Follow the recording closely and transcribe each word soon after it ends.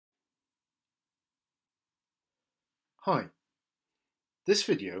Hi, this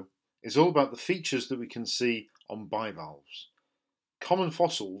video is all about the features that we can see on bivalves, common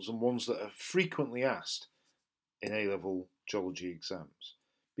fossils and ones that are frequently asked in A-level geology exams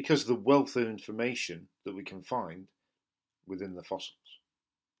because of the wealth of information that we can find within the fossils.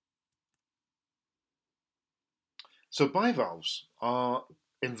 So bivalves are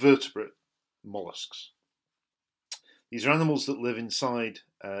invertebrate mollusks. These are animals that live inside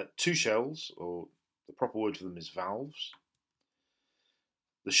two shells, or the proper word for them is valves.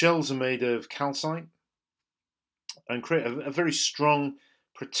 The shells are made of calcite and create a very strong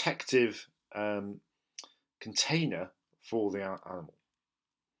protective container for the animal.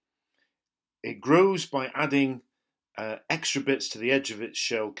 It grows by adding extra bits to the edge of its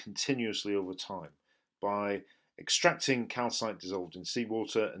shell continuously over time by extracting calcite dissolved in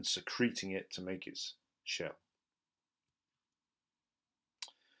seawater and secreting it to make its shell.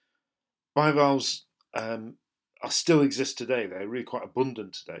 Bivalves still exist today. They're really quite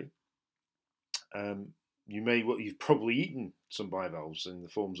abundant today. You've probably eaten some bivalves in the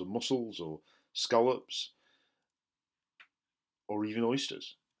forms of mussels or scallops or even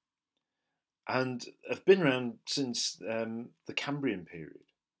oysters, and have been around since the Cambrian period.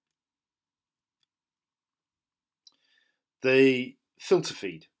 They filter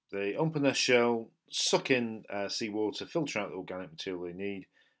feed. They open their shell, suck in seawater, filter out the organic material they need,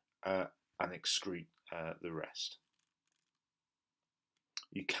 and excrete the rest.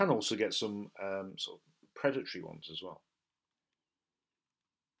 You can also get some sort of predatory ones as well.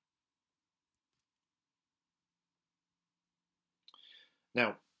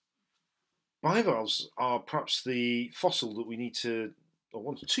 Now, bivalves are perhaps the fossil that we need to, or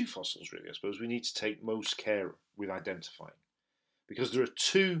one of two fossils really, I suppose, we need to take most care with identifying. Because there are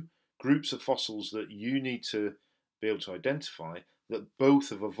two groups of fossils that you need to be able to identify that both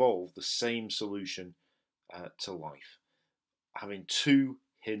have evolved the same solution to life, having two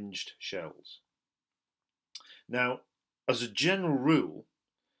hinged shells. Now, as a general rule,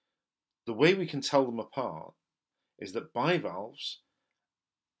 the way we can tell them apart is that bivalves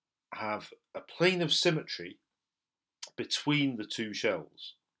have a plane of symmetry between the two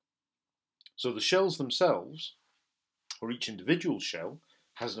shells. So the shells themselves, or each individual shell,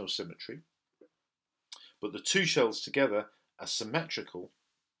 has no symmetry, but the two shells together are symmetrical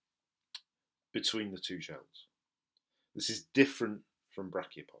between the two shells. This is different from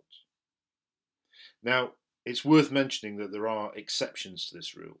brachiopods. Now, it's worth mentioning that there are exceptions to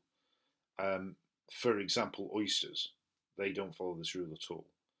this rule. For example, oysters. They don't follow this rule at all.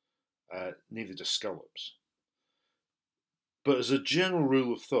 Neither do scallops. But as a general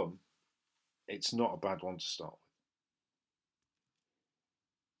rule of thumb, it's not a bad one to start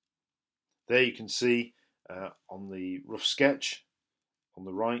with. There you can see on the rough sketch on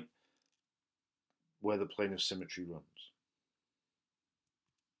the right where the plane of symmetry runs.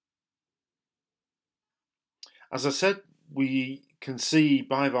 As I said, we can see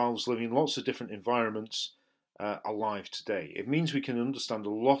bivalves living in lots of different environments alive today. It means we can understand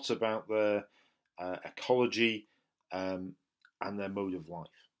a lot about their ecology and their mode of life.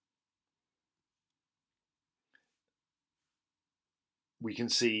 We can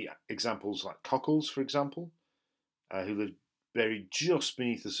see examples like cockles, for example, who live buried just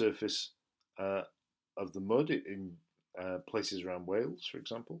beneath the surface of the mud in places around Wales, for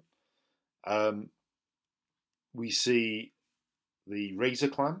example. We see the razor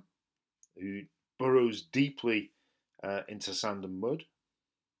clam, who burrows deeply into sand and mud.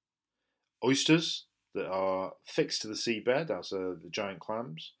 Oysters that are fixed to the seabed, as are the giant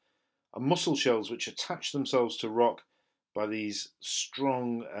clams. And mussel shells which attach themselves to rock by these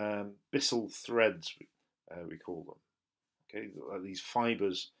strong byssal threads, we call them. Okay, these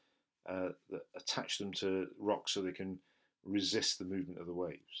fibres that attach them to rock so they can resist the movement of the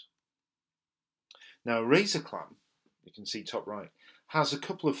waves. Now, a razor clam, you can see top right, has a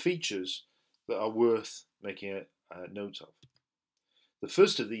couple of features that are worth making a note of. The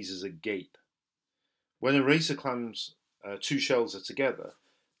first of these is a gape. When a razor clam's two shells are together,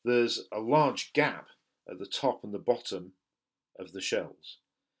 there's a large gap at the top and the bottom of the shells.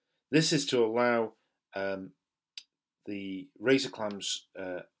 This is to allow the razor clam's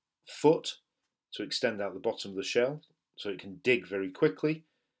foot to extend out the bottom of the shell so it can dig very quickly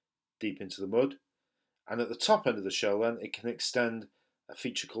deep into the mud. And at the top end of the shell then it can extend a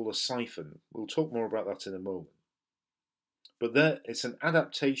feature called a siphon. We'll talk more about that in a moment. But there it's an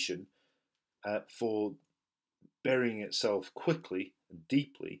adaptation for burying itself quickly and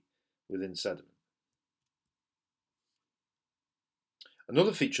deeply within sediment.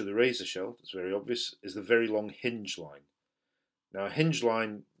 Another feature of the razor shell that's very obvious is the very long hinge line. Now, a hinge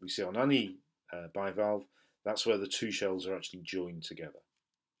line we see on any bivalve That's where the two shells are actually joined together.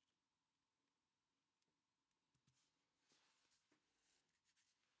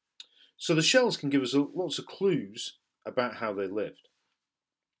 So the shells can give us lots of clues about how they lived.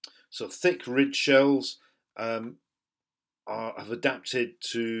 So thick ridge shells have adapted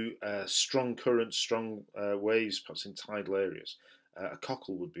to strong currents, strong waves, perhaps in tidal areas. A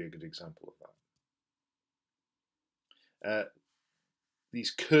cockle would be a good example of that.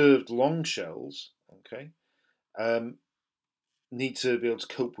 These curved long shells, okay, need to be able to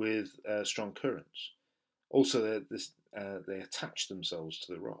cope with strong currents. Also, they attach themselves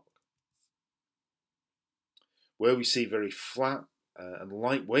to the rock. Where we see very flat and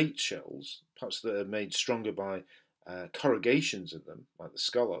lightweight shells, perhaps that are made stronger by corrugations in them, like the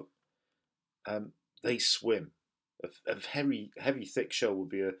scallop, they swim. A heavy, thick shell would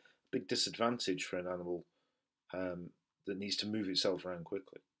be a big disadvantage for an animal that needs to move itself around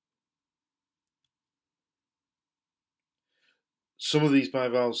quickly. Some of these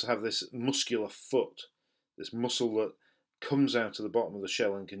bivalves have this muscular foot, this muscle that comes out of the bottom of the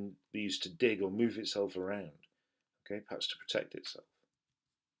shell and can be used to dig or move itself around, okay, perhaps to protect itself.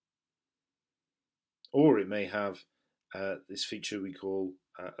 Or it may have this feature we call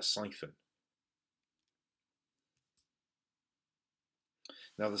a siphon.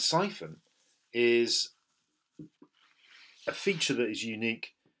 Now the siphon is a feature that is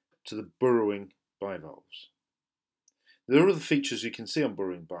unique to the burrowing bivalves. There are other features you can see on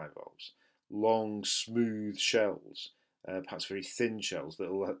burrowing bivalves. Long, smooth shells, perhaps very thin shells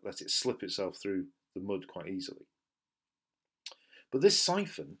that will let it slip itself through the mud quite easily. But this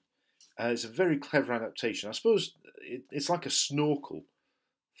siphon is a very clever adaptation. I suppose it's like a snorkel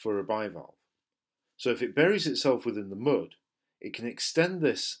for a bivalve. So if it buries itself within the mud, it can extend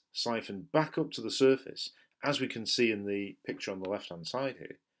this siphon back up to the surface, as we can see in the picture on the left-hand side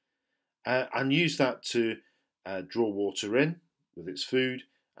here, and use that to draw water in with its food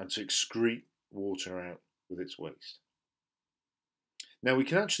and to excrete water out with its waste. Now we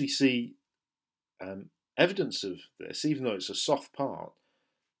can actually see evidence of this, even though it's a soft part,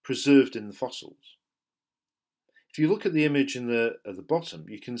 preserved in the fossils. If you look at the image at the bottom,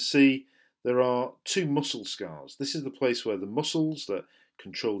 you can see there are two muscle scars. This is the place where the muscles that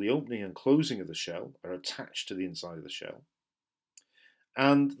control the opening and closing of the shell are attached to the inside of the shell.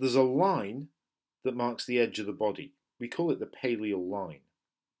 And there's a line that marks the edge of the body. We call it the palleal line.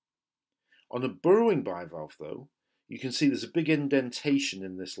 On a burrowing bivalve, though, you can see there's a big indentation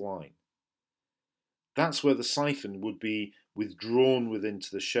in this line. That's where the siphon would be withdrawn within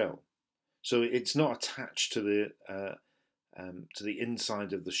the shell. So it's not attached to the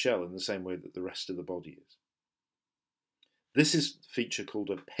inside of the shell in the same way that the rest of the body is. This is a feature called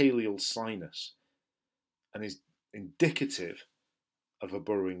a palleal sinus and is indicative of a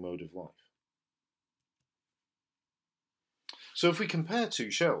burrowing mode of life. So if we compare two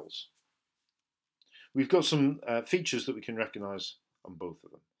shells, we've got some features that we can recognise on both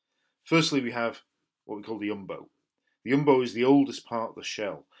of them. Firstly, we have what we call the umbo. The umbo is the oldest part of the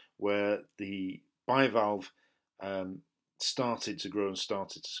shell, where the bivalve started to grow and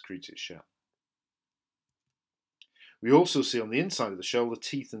started to secrete its shell. We also see on the inside of the shell the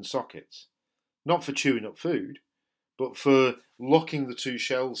teeth and sockets, not for chewing up food, but for locking the two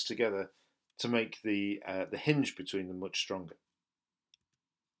shells together to make the hinge between them much stronger.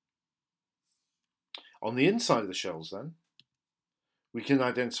 On the inside of the shells, then, we can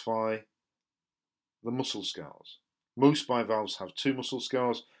identify the muscle scars. Most bivalves have two muscle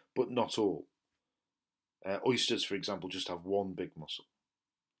scars, but not all. Oysters, for example, just have one big muscle.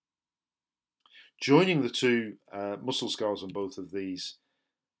 Joining the two muscle scars on both of these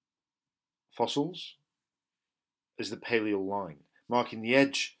fossils is the palleal line, marking the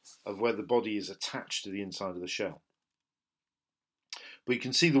edge of where the body is attached to the inside of the shell. But you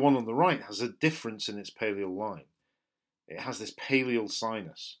can see the one on the right has a difference in its palleal line. It has this palleal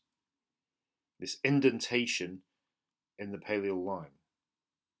sinus, this indentation in the palleal line.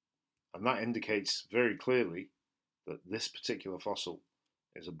 And that indicates very clearly that this particular fossil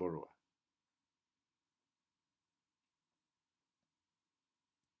is a burrower.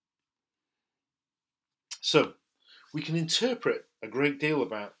 So, we can interpret a great deal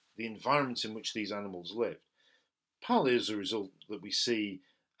about the environment in which these animals lived, partly as a result that we see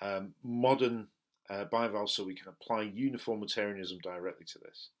modern bivalves, so we can apply uniformitarianism directly to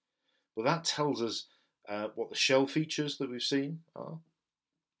this. But that tells us what the shell features that we've seen are,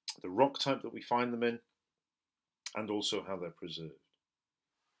 the rock type that we find them in, and also how they're preserved.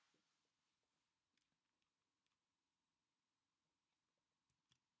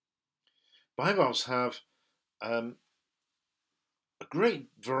 Bivalves have a great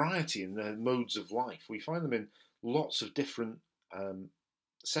variety in their modes of life. We find them in lots of different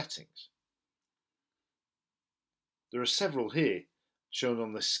settings. There are several here shown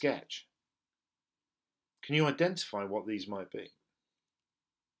on this sketch. Can you identify what these might be?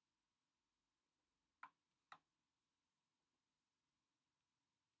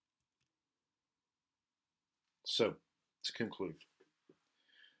 So, to conclude,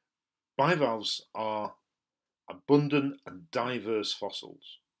 bivalves are abundant and diverse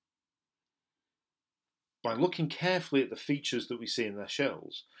fossils. By looking carefully at the features that we see in their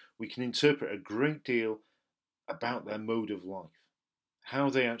shells, we can interpret a great deal about their mode of life, how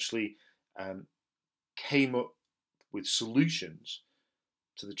they actually came up with solutions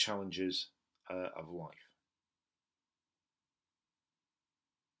to the challenges of life.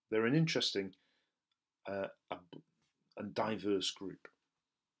 They're an interesting and diverse group.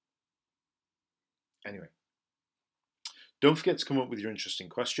 Anyway, don't forget to come up with your interesting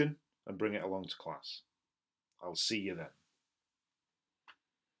question and bring it along to class. I'll see you then.